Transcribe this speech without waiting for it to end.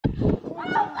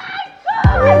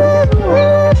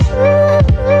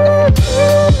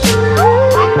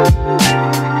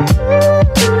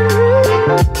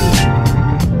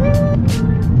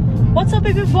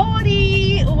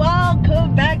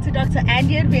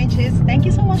adventures. Thank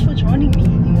you so much for joining me,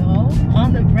 you know,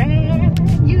 on the brand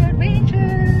new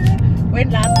adventure. When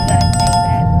last did I say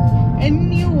that?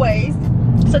 Anyways,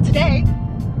 so today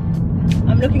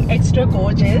I'm looking extra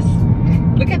gorgeous.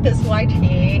 Look at this white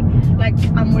hair. Like,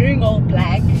 I'm wearing all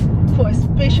black for a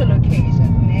special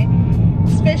occasion.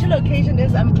 Special occasion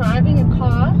is I'm driving a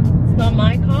car. It's not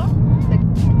my car, the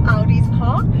Audi's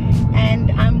car,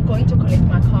 and I'm going to collect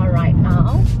my car right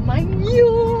now. My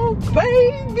new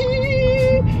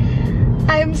baby!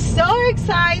 I'm so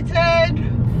excited.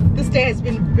 This day has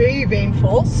been very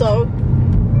eventful, so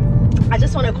I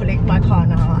just want to collect my car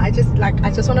now. I just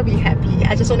want to be happy.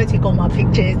 I just want to take all my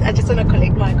pictures. I just want to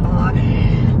collect my car.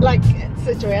 Like, it's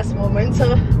a joyous moment.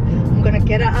 So I'm gonna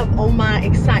get up all my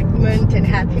excitement and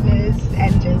happiness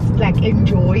and just like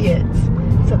enjoy it.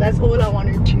 So that's all I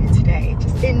want to do today.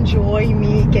 Just enjoy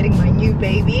me getting my new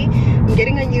baby. I'm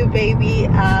getting a new baby.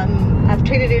 I've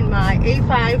traded in my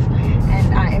A5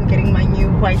 and I am getting my new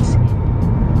white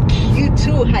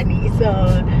Q2, honey. So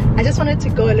I just wanted to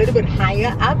go a little bit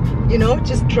higher up, you know,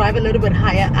 just drive a little bit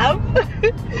higher up.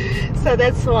 So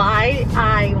that's why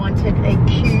I wanted a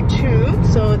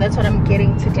Q2. So that's what I'm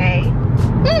getting today.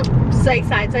 So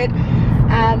excited.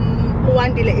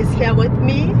 Wandile is here with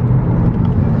me.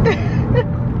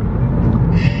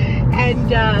 And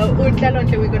we're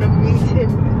gonna meet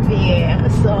him there.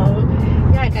 So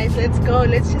yeah guys, let's go.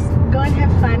 Let's just go and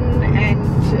have fun and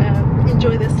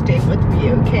enjoy this day with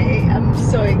me, okay? I'm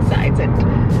so excited.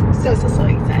 So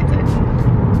excited.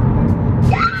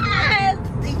 Yes!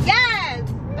 Yes!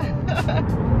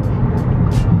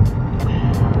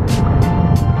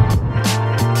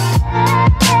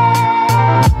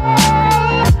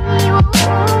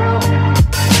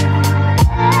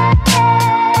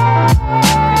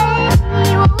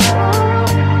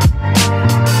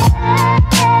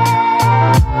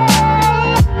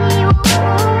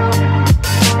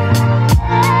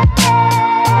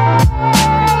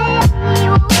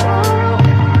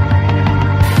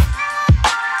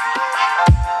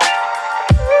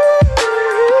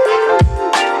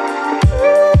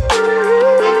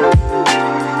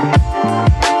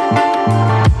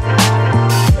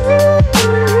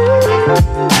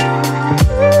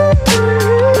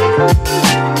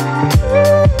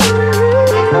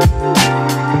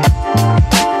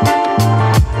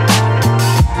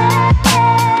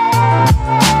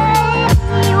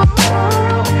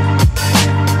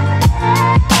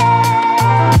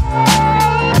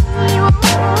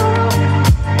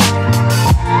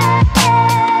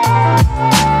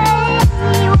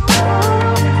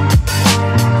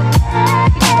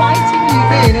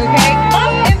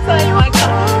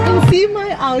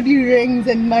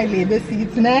 And my leather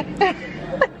seats, ne?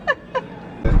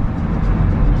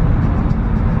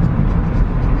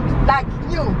 Like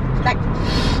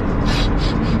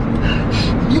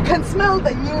you can smell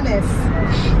the newness,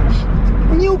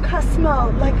 new car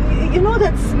smell, like you know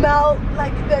that smell,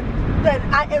 like that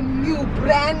I am new,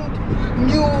 brand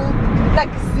new,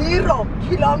 like 0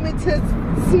 kilometers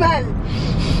smell.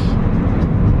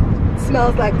 It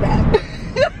smells like that.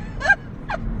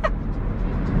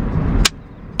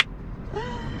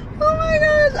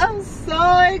 I'm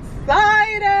so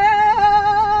excited.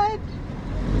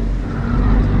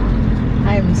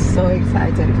 I'm so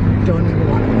excited. You don't even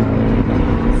want to know.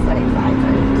 So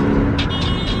excited.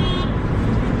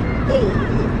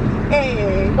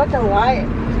 Hey, but why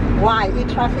the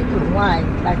traffic? Why?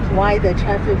 Like, why the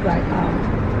traffic right now?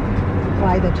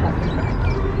 Why the traffic right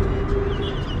now?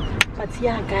 But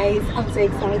yeah, guys, I'm so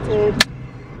excited.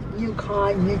 New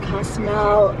car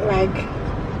smell, like.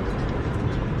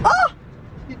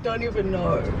 Don't even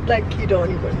know, like you don't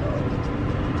even know,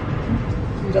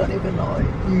 you don't even know,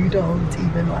 you don't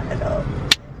even want to know.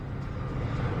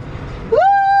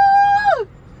 Woo!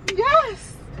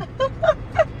 Yes!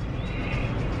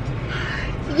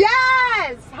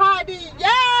 Yes, honey,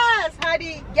 yes,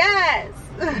 honey, yes.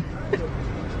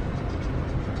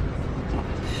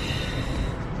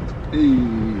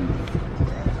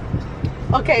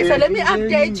 Okay, so let me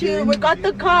update you. We got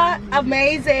the car,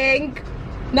 amazing.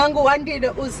 Nangu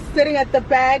Wandile was sitting at the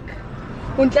back.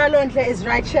 Untalontle is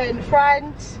right here in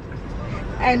front.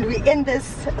 And we're in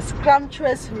this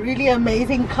scrumptious, really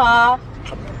amazing car.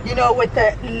 You know, with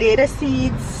the leather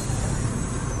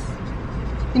seats.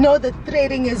 You know, the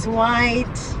threading is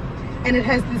white. And it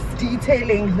has this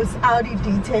detailing, this Audi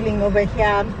detailing over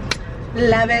here.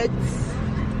 Love it.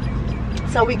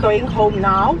 So we're going home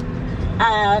now.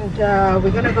 And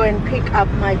we're going to go and pick up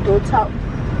my daughter,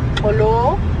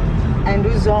 Olo and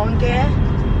Uzonge,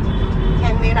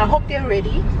 and then I hope they're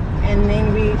ready, and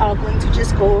then we are going to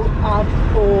just go out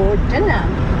for dinner.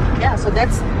 Yeah, so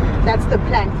that's That's the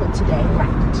plan for today,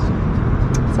 right?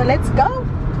 So let's go.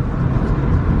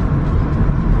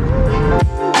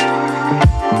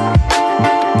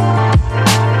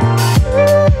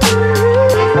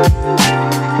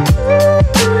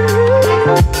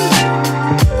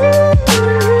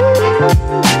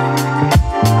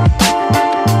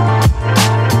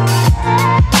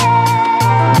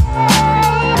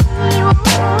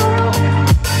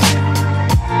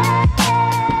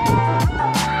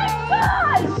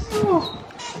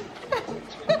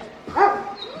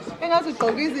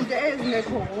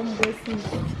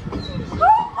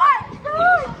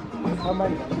 Oh my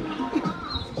god!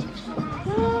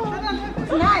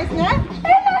 It's nice, no?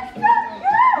 It looks so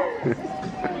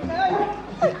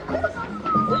good!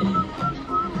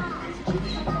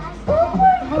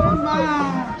 Oh my!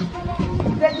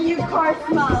 That new car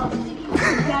smell.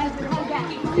 Guys, look at that.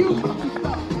 New car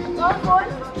smell. Oh boy.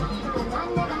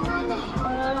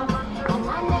 Oh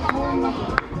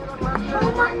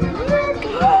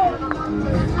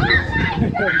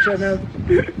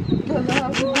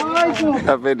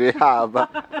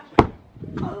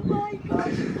my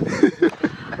god.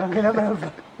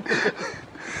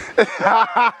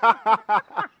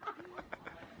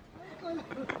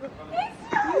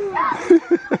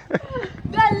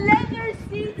 The leather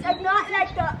seats are not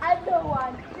like the other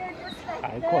ones. They're just like I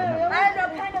don't know,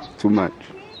 kind of too much.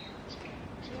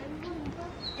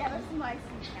 Yeah, that's my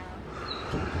seat now.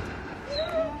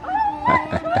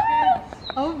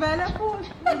 Oh, Bella food.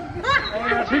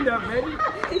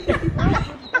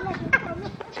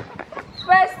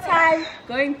 First time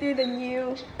going through the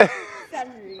new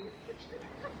sunroof.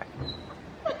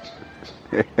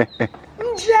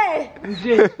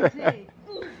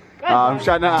 I'm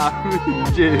Shana.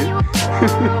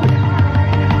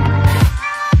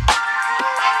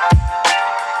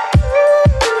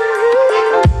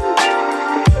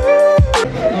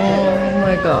 Oh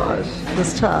my gosh,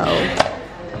 this child.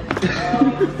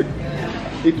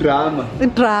 The drama. The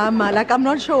drama. Like, I'm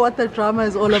not sure what the drama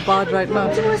is all about right now.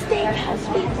 What happened to the steakhouse?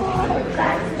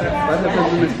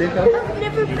 I've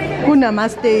never been. Kuna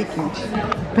mistake.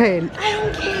 Pen. I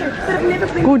don't care, but I've never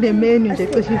been. Good menu, just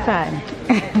because you fan.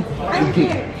 I don't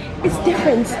care. It's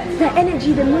different. The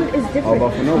energy, the mood is different.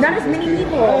 Not as many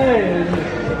people.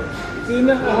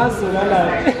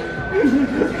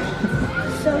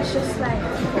 So it's just like.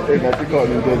 When?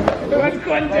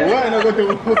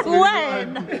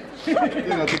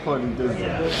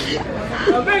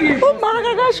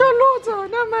 Umaka kasho lutho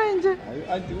namanje.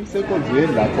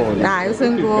 Usekonzweni la khona. Hayi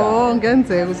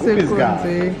usengenzeka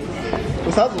usekonzweni.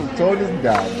 Usazothola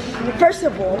izindaba. First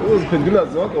of all, uziphendula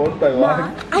zonke one by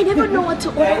one. I never know what to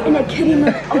order in a kitty meal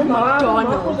of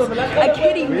McDonald's. A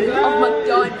kitty meal of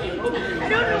McDonald's. I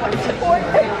don't know what to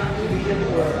order.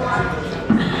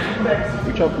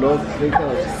 Which of those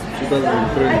steakhouse?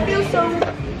 2003. I feel so.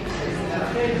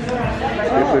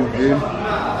 Different view.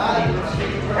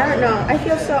 I don't know. I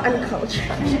feel so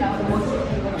uncultured.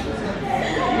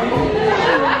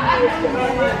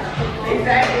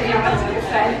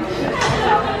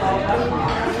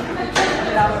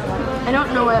 I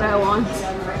don't know what I want.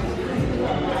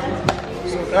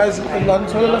 So guys,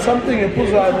 something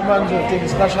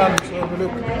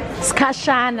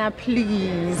Skashana,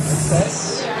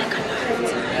 please.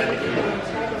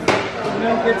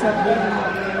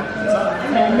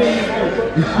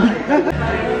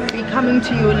 We're coming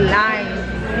to you live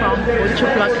from Butcher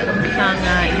Block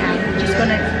Mhlanga, and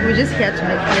we're just here to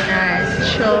make dinner,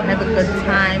 chill, have a good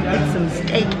time, eat some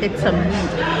steak, eat some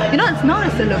meat. You know, it's not a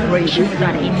celebration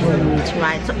without eating meat,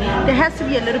 right? So there has to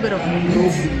be a little bit of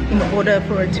meat in order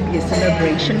for it to be a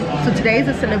celebration. So today is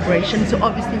a celebration, so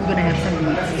obviously we're gonna have some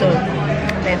meat. So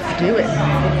let's do it.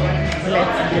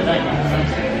 Let's do it.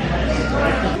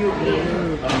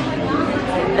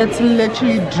 It's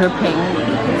literally dripping.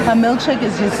 Her milkshake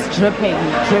is just dripping,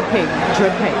 dripping,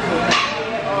 dripping.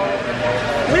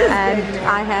 And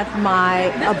I have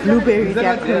my blueberry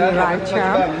daiquiri right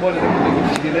here.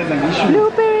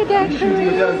 Blueberry daiquiri.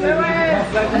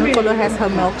 Ngcobo has her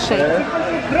milkshake.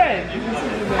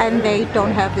 And they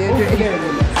don't have their drink.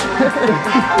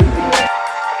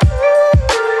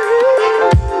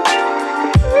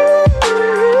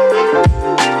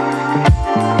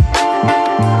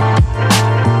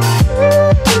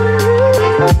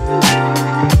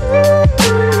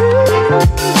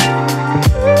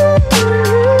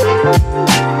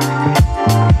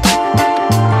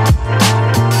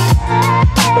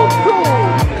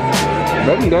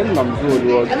 Then I'm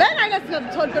good. And then I got to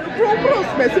talk to the pro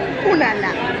specific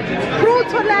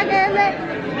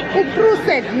Pro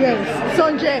said yes.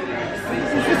 Sonje,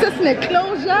 this is a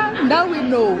closure. Now we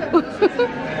know.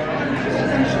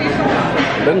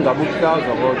 Then double stars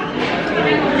about.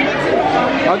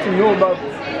 Athi no baba.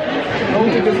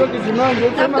 Awuthi ke simanje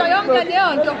After yonke leyo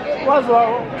nto. wazo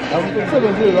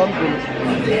awukusebenzile lamkhulu.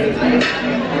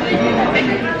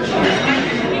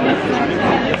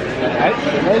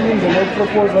 Hayi indlela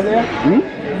yokupropose leya.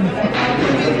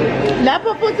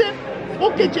 Lapho futhi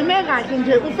ugijime kahle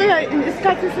nje ufika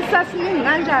isikhathi sisasiningi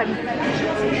kanjani.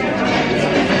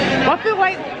 Wafika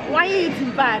wayithi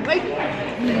mbani.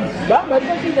 Bamba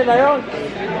indlela yonke.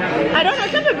 I don't know,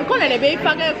 mhlawumbe bikhona le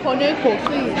beyifake khona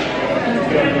egoqile.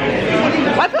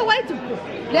 Wafika wayithi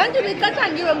le nto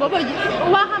ibicathangiwe ngoba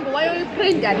wahamba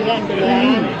wayoyiprinta le nto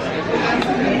leyo.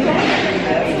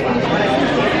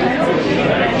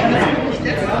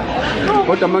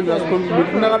 Kodwa manje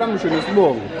asifunakala ngisho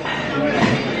nesibongo.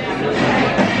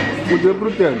 Ude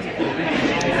prudence.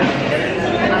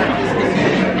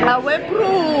 Awe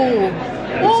proof.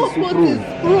 Oh, put this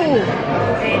proof.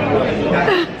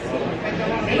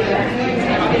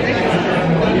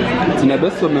 Thina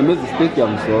besomemeza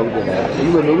stadium zonke la.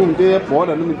 Kube nokumuntu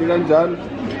eyebhola noma into kanjani.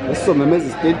 Besomemeza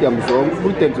stadium zonke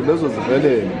prudence lezo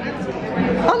zivelele.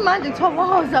 Oh manje kuthiwa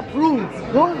waza proof.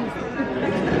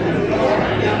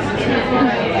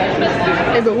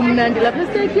 Ebe umnandi lapha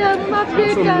stadium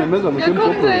mafika.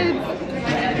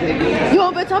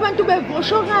 Yo bethu abantu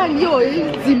bevoshokali yo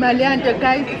izima le nto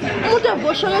guys. Umuntu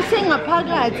evoshoka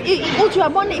sengaphakathi uthi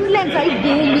uyabona imilenze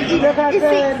ayivumi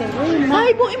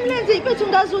hayibo imilenze ifethu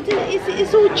ngazuthi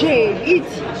isujeli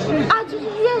ithi athi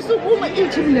uyasukuma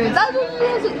ithi imilenze athi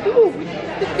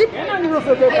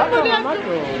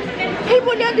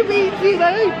hayibo le nto beyifika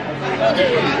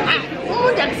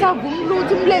umuntu akusavumi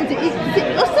lutho imilenze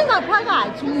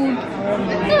usengaphakathi umuntu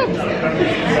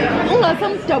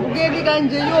ungasamdabukeli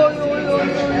kanje yo.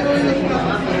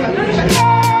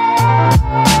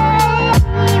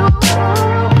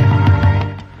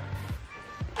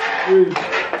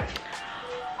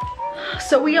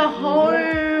 So we are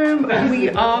home. We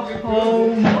are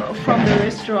home from the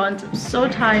restaurant. I'm so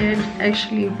tired,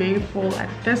 actually very full at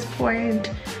this point.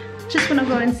 Just want to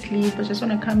go and sleep. I just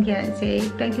want to come here and say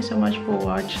thank you so much for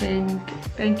watching.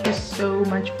 Thank you so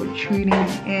much for tuning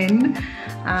in.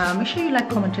 Make sure you like,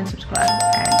 comment and subscribe,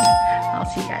 and I'll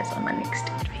see you guys on my next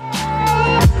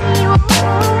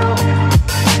video.